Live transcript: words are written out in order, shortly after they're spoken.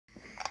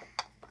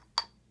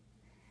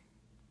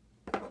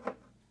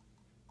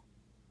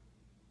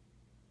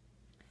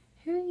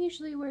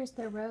usually wears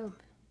their robe?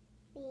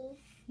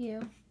 Me.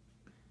 You?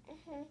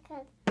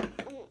 Because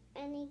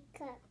any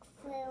cook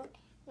food,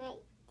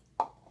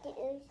 like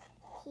do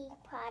tea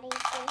party,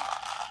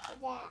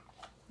 do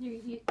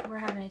that. We're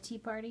having a tea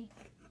party?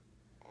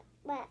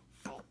 But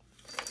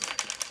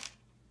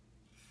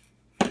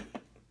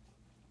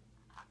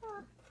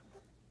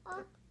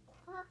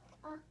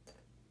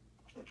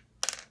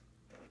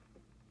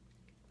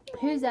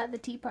Who's at the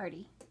tea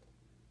party?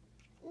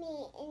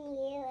 me and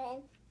you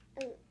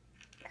and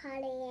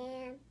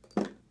Carly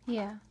Ann.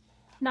 Yeah.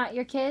 Not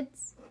your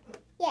kids?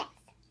 Yes.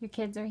 Your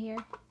kids are here?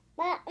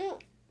 But where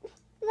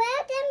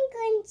them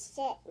going to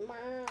sit,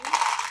 Mom?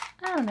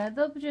 I don't know.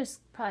 They'll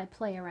just probably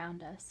play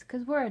around us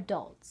because we're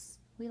adults.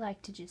 We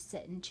like to just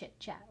sit and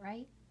chit-chat,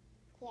 right?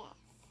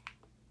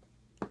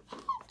 Yes.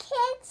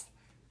 Kids,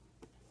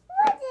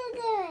 what are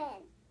you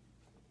doing?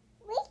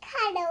 We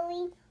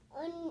coloring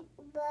on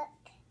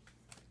book.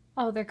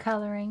 Oh, they're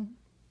coloring.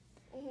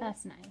 Mhm.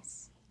 That's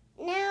nice.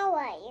 Now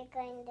what you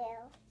going to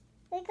do?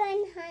 We're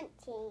going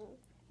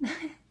hunting.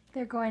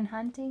 They're going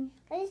hunting?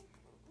 You're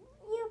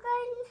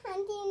going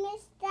hunting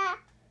with that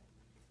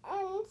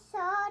and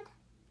sword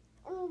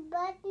and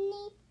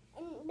bunny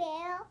and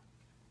bear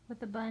With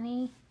the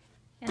bunny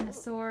and the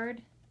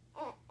sword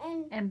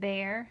and and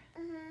bear.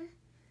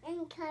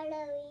 and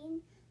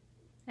coloring.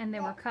 And they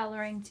were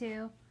coloring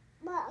too.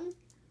 But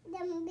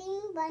them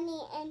being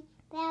bunny and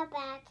bear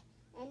back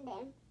and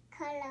then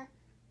color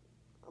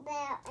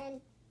bear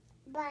and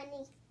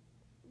bunny.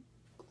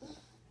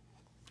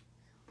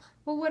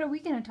 Well, what are we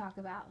going to talk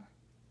about?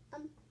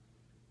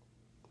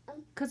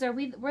 Because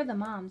we're the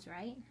moms,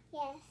 right?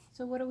 Yes.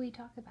 So what do we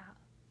talk about?